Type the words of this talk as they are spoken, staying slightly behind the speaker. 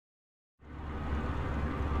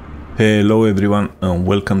Hello everyone and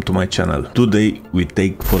welcome to my channel. Today we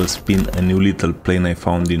take for a spin a new little plane I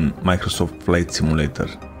found in Microsoft Flight Simulator.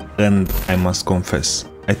 And I must confess,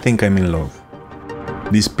 I think I'm in love.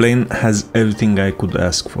 This plane has everything I could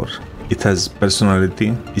ask for. It has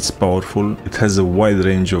personality, it's powerful, it has a wide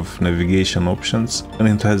range of navigation options, and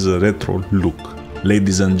it has a retro look.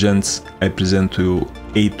 Ladies and gents, I present to you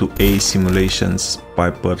A2A Simulations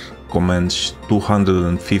Piper Comanche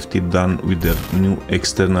 250 done with their new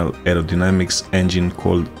external aerodynamics engine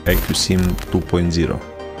called accu-sim 2.0.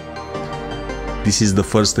 This is the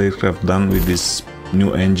first aircraft done with this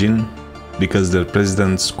new engine because their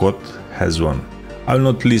president Scott has one. I'll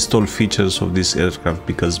not list all features of this aircraft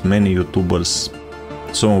because many YouTubers,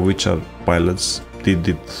 some of which are pilots, did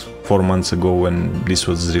it 4 months ago when this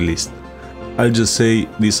was released. I'll just say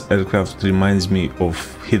this aircraft reminds me of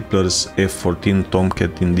Hitler's F-14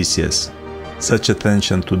 Tomcat in DCS. Such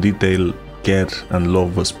attention to detail, care and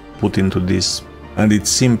love was put into this, and it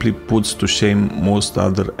simply puts to shame most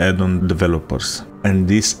other add-on developers. And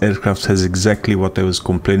this aircraft has exactly what I was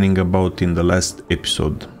complaining about in the last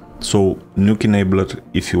episode. So, Nuke Enabler,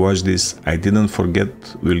 if you watch this, I didn't forget,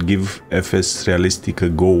 will give FS Realistic a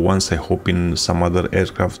go once I hop in some other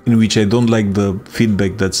aircraft, in which I don't like the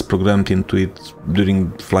feedback that's programmed into it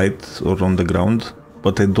during flight or on the ground,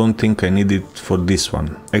 but I don't think I need it for this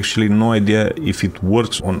one. Actually, no idea if it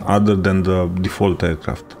works on other than the default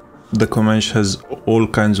aircraft. The Comanche has all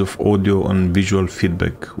kinds of audio and visual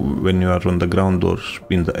feedback when you are on the ground or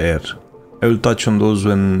in the air. I will touch on those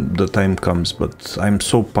when the time comes, but I'm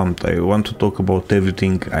so pumped. I want to talk about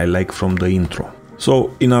everything I like from the intro.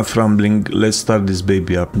 So enough rambling, let's start this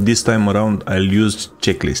baby up. This time around I'll use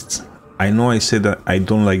checklists. I know I said that I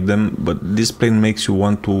don't like them, but this plane makes you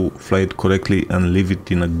want to fly it correctly and leave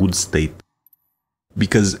it in a good state.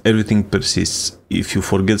 Because everything persists. If you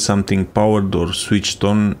forget something powered or switched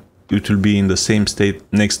on, it will be in the same state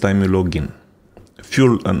next time you log in.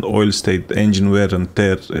 Fuel and oil state, engine wear and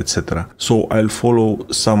tear, etc. So I'll follow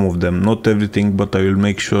some of them, not everything, but I will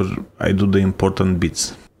make sure I do the important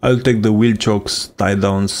bits. I'll take the wheel chokes, tie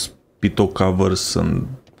downs, pitot covers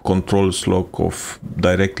and controls lock off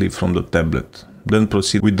directly from the tablet. Then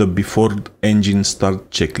proceed with the before engine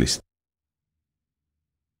start checklist.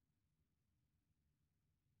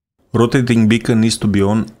 Rotating beacon needs to be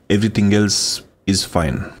on, everything else is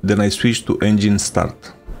fine. Then I switch to engine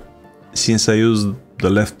start. Since I used the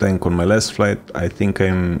left tank on my last flight, I think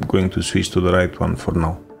I'm going to switch to the right one for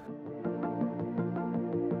now.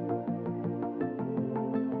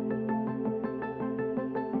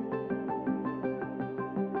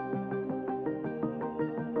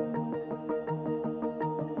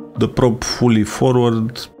 The prop fully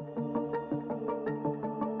forward,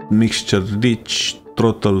 mixture rich,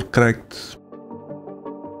 throttle cracked,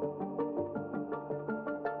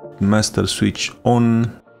 master switch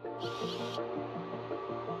on,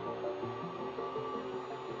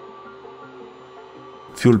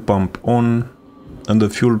 fuel pump on, and the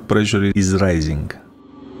fuel pressure is rising.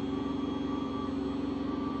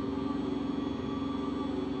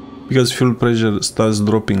 Because fuel pressure starts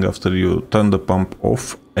dropping after you turn the pump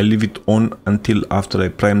off, I leave it on until after I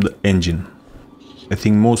prime the engine. I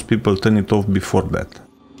think most people turn it off before that.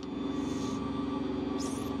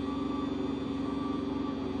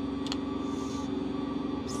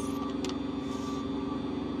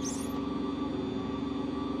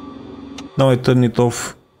 Now I turn it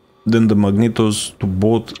off, then the magnetos to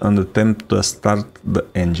both and attempt to start the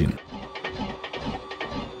engine.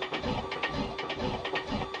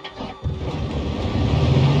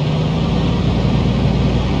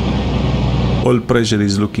 Oil pressure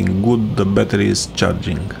is looking good, the battery is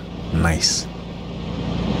charging. Nice.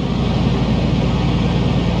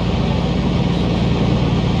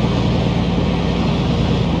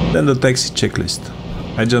 Then the taxi checklist.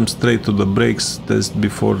 I jump straight to the brakes test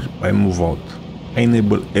before I move out. I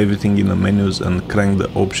enable everything in the menus and crank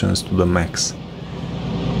the options to the max.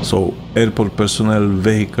 So airport personnel,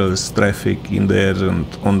 vehicles, traffic in the air and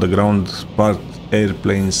on the ground, parked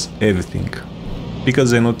airplanes, everything.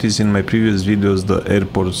 Because I noticed in my previous videos the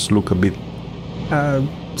airports look a bit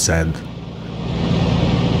sad.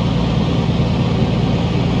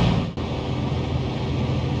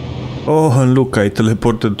 Oh, and look, I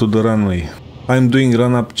teleported to the runway. I'm doing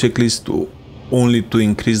run-up checklist only to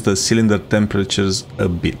increase the cylinder temperatures a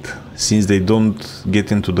bit, since they don't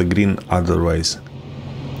get into the green otherwise.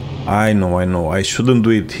 I know, I shouldn't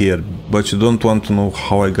do it here, but you don't want to know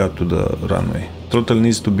how I got to the runway. Throttle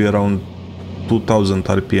needs to be around 2000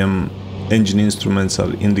 RPM, engine instruments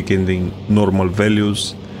are indicating normal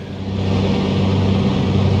values.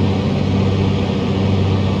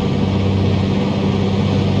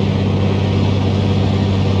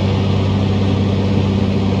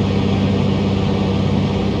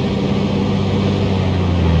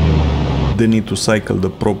 They need to cycle the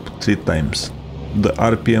prop 3 times. The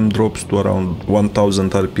RPM drops to around 1000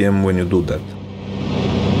 RPM when you do that.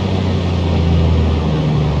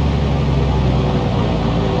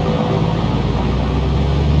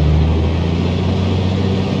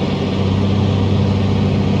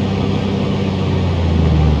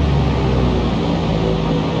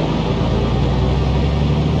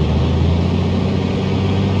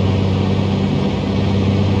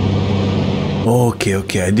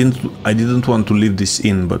 Okay, I didn't want to leave this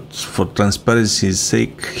in, but for transparency's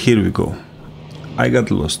sake, here we go. I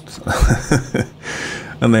got lost.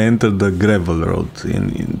 And I entered the gravel road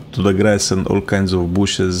into the grass and all kinds of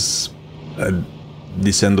bushes at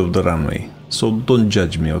this end of the runway. So don't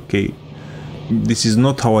judge me, okay? This is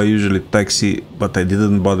not how I usually taxi, but I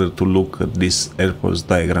didn't bother to look at this airport's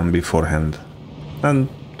diagram beforehand and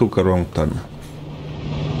took a wrong turn.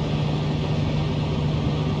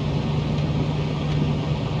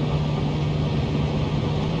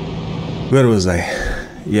 Where was I?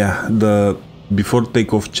 Yeah, the before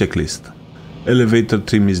takeoff checklist. Elevator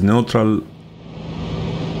trim is neutral.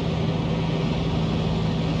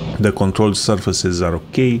 The control surfaces are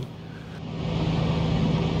okay.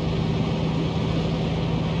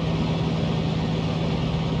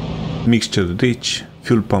 Mixture rich,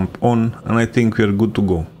 fuel pump on, and I think we are good to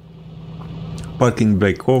go. Parking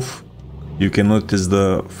brake off. You can notice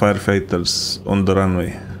the firefighters on the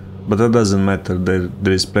runway. But that doesn't matter,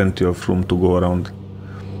 there is plenty of room to go around.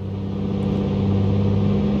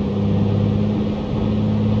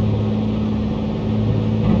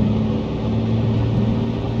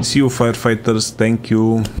 See you firefighters, thank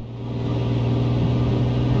you.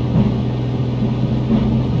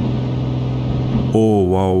 Oh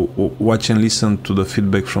wow, watch and listen to the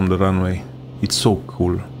feedback from the runway. It's so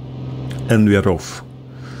cool. And we are off.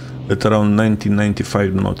 At around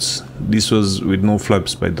 1995 knots. This was with no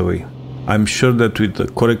flaps, by the way. I'm sure that with the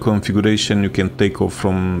correct configuration you can take off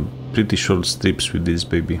from pretty short strips with this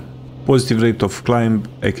baby. Positive rate of climb,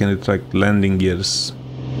 I can retract landing gears.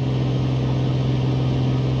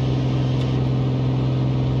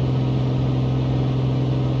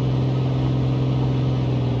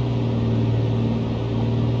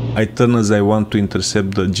 I turn as I want to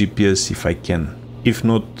intercept the GPS if I can. If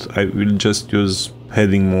not, I will just use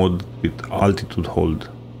heading mode with altitude hold,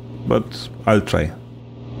 but I'll try.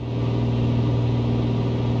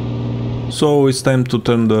 So it's time to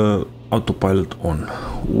turn the autopilot on.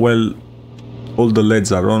 Well, all the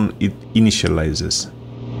LEDs are on, it initializes.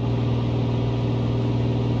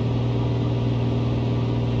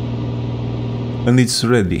 And it's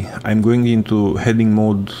ready. I'm going into heading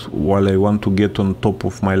mode while I want to get on top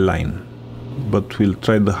of my line. But we'll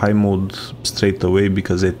try the high mode straight away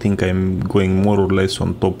because I think I'm going more or less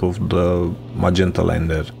on top of the magenta line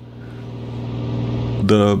there.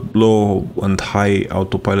 The low and high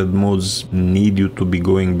autopilot modes need you to be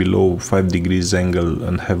going below 5 degrees angle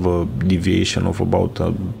and have a deviation of about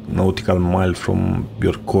a nautical mile from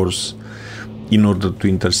your course in order to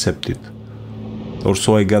intercept it. Or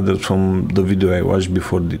so I gathered from the video I watched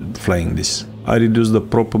before flying this. I reduced the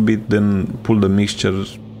prop a bit, then pulled the mixture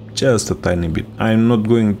just a tiny bit. I'm not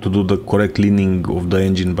going to do the correct leaning of the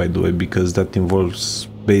engine, by the way, because that involves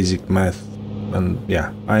basic math, and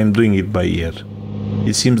yeah, I'm doing it by ear.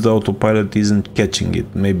 It seems the autopilot isn't catching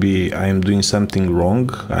it. Maybe I am doing something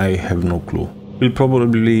wrong, I have no clue. We'll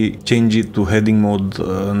probably change it to heading mode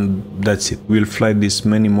and that's it. We'll fly this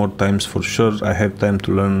many more times for sure. I have time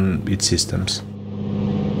to learn its systems.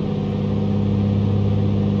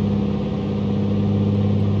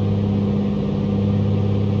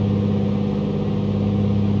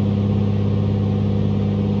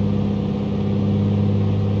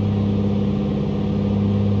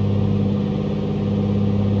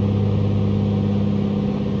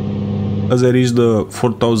 As I reach the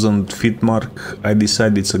 4000 feet mark, I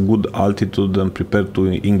decide it's a good altitude and prepare to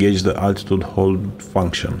engage the altitude hold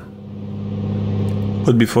function.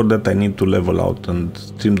 But before that I need to level out and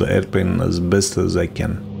trim the airplane as best as I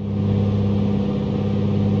can.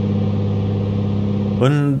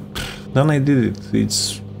 And then I did it.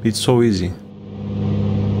 It's so easy.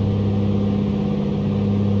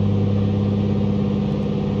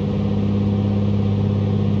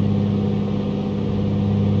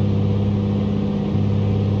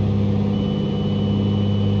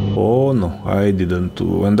 Oh no, I didn't.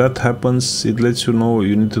 When that happens, it lets you know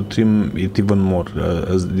you need to trim it even more,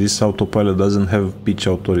 as this autopilot doesn't have pitch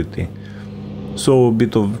authority. So a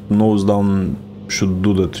bit of nose down should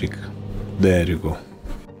do the trick. There you go.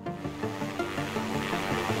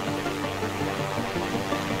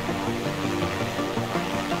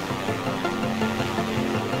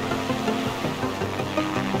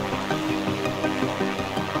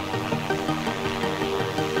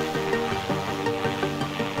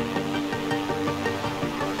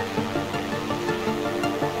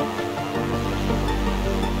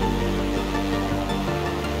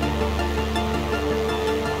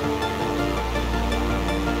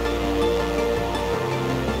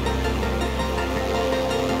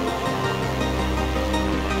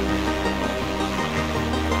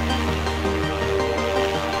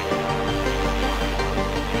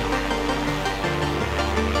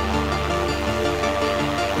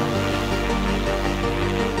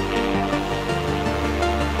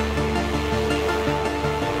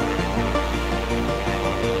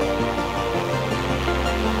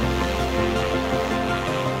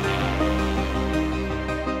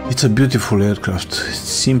 It's a beautiful aircraft, it's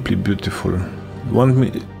simply beautiful. Want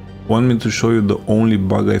me to show you the only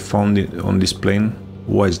bug I found on this plane?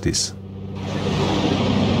 Watch this.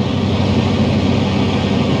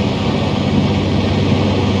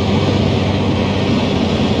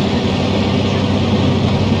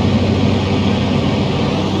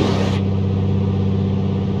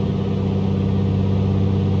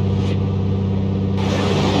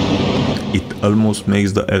 It almost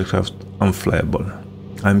makes the aircraft unflyable.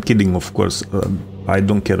 I'm kidding, of course, I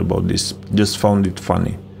don't care about this, just found it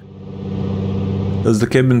funny. As the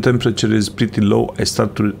cabin temperature is pretty low, I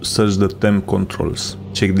start to search the temp controls.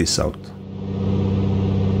 Check this out.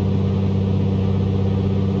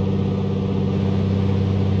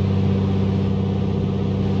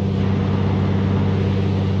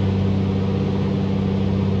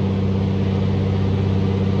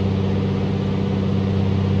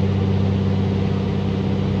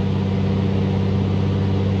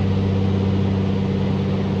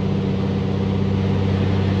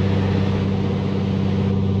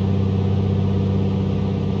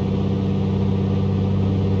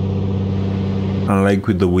 Unlike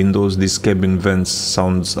with the windows, these cabin vents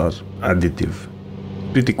sounds are additive.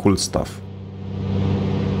 Pretty cool stuff.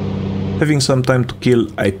 Having some time to kill,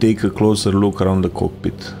 I take a closer look around the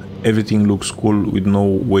cockpit. Everything looks cool with no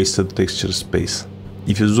wasted texture space.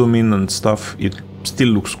 If you zoom in and stuff, it still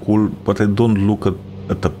looks cool, but I don't look at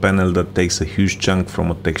a panel that takes a huge chunk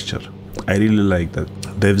from a texture. I really like that.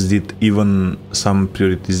 Devs did even some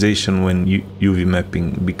prioritization when UV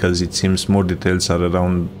mapping, because it seems more details are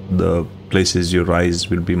around the places your eyes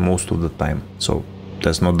will be most of the time. So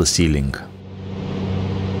that's not the ceiling.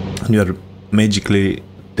 You are magically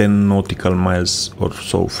 10 nautical miles or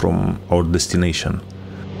so from our destination.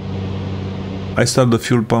 I start the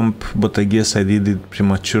fuel pump, but I guess I did it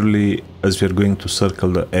prematurely as we are going to circle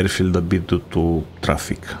the airfield a bit due to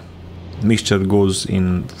traffic. Mixture goes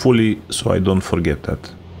in fully, so I don't forget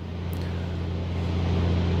that.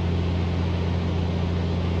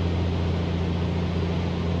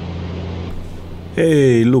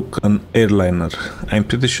 Hey, look, an airliner. I'm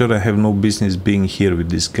pretty sure I have no business being here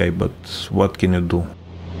with this guy, but what can you do?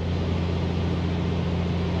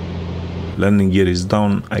 Landing gear is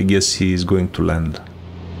down, I guess he is going to land.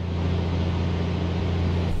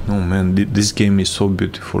 Oh man, this game is so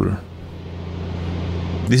beautiful.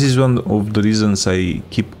 This is one of the reasons I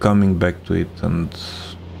keep coming back to it and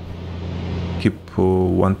keep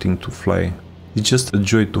wanting to fly. It's just a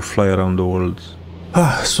joy to fly around the world.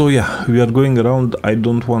 So yeah, we are going around. I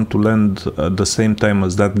don't want to land at the same time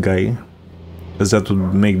as that guy, as that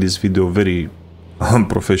would make this video very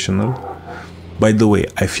unprofessional. By the way,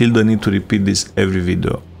 I feel the need to repeat this every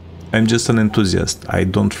video. I'm just an enthusiast, I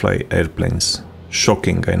don't fly airplanes.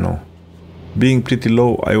 Shocking, I know. Being pretty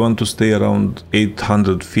low, I want to stay around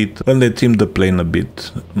 800 feet and I trim the plane a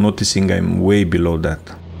bit, noticing I'm way below that.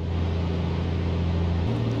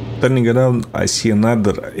 Turning around, I see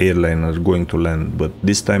another airliner going to land, but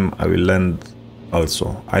this time I will land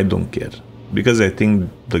also. I don't care, because I think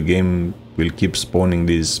the game will keep spawning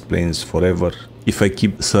these planes forever if I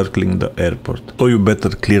keep circling the airport. So you better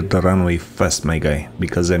clear the runway fast, my guy,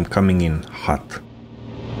 because I'm coming in hot.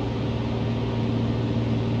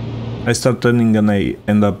 I start turning and I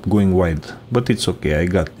end up going wide, but it's okay, I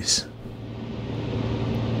got this.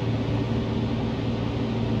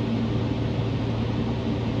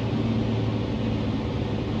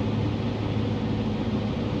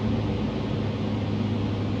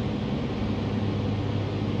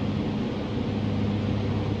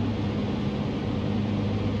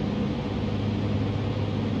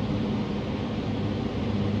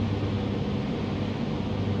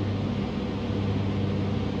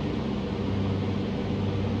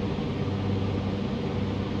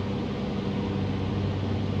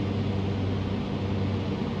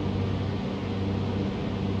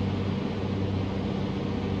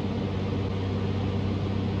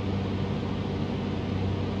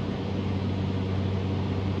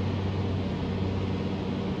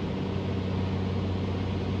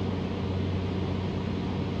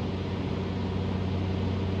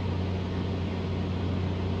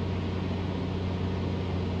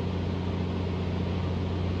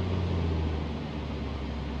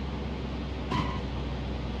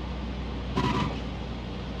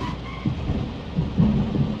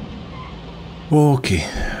 Okay,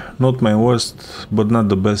 not my worst, but not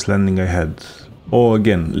the best landing I had. Oh,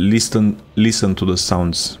 again, listen to the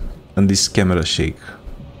sounds and this camera shake.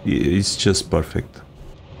 It's just perfect.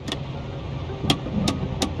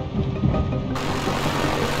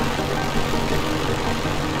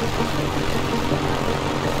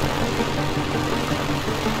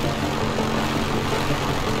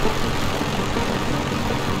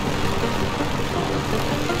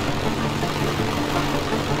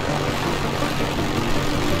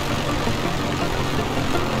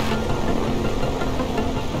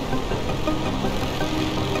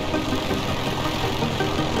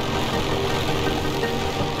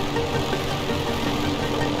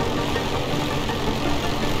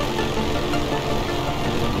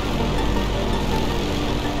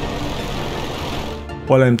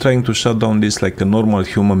 While I'm trying to shut down this like a normal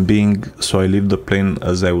human being, so I leave the plane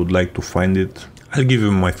as I would like to find it, I'll give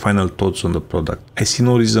you my final thoughts on the product. I see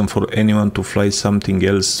no reason for anyone to fly something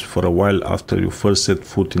else for a while after you first set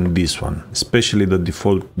foot in this one, especially the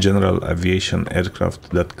default general aviation aircraft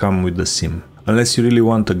that come with the sim. Unless you really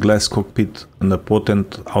want a glass cockpit and a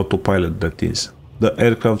potent autopilot, that is. The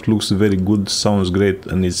aircraft looks very good, sounds great,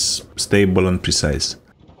 and is stable and precise.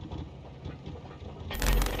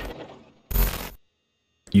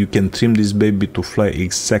 You can trim this baby to fly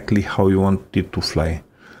exactly how you want it to fly.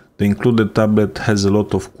 The included tablet has a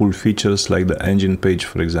lot of cool features like the engine page,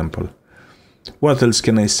 for example. What else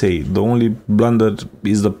can I say? The only blunder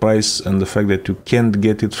is the price and the fact that you can't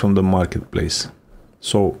get it from the marketplace.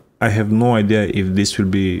 So I have no idea if this will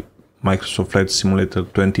be Microsoft Flight Simulator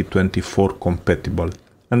 2024 compatible,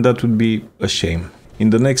 and that would be a shame. In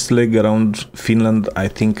the next leg around Finland, I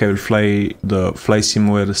think I will fly the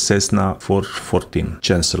FlySimware Cessna 414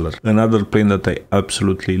 Chancellor, another plane that I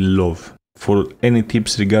absolutely love. For any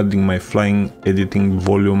tips regarding my flying, editing,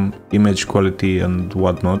 volume, image quality and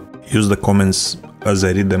whatnot, use the comments as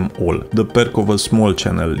I read them all. The perk of a small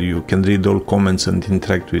channel, you can read all comments and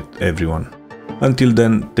interact with everyone. Until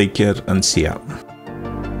then, take care and see ya.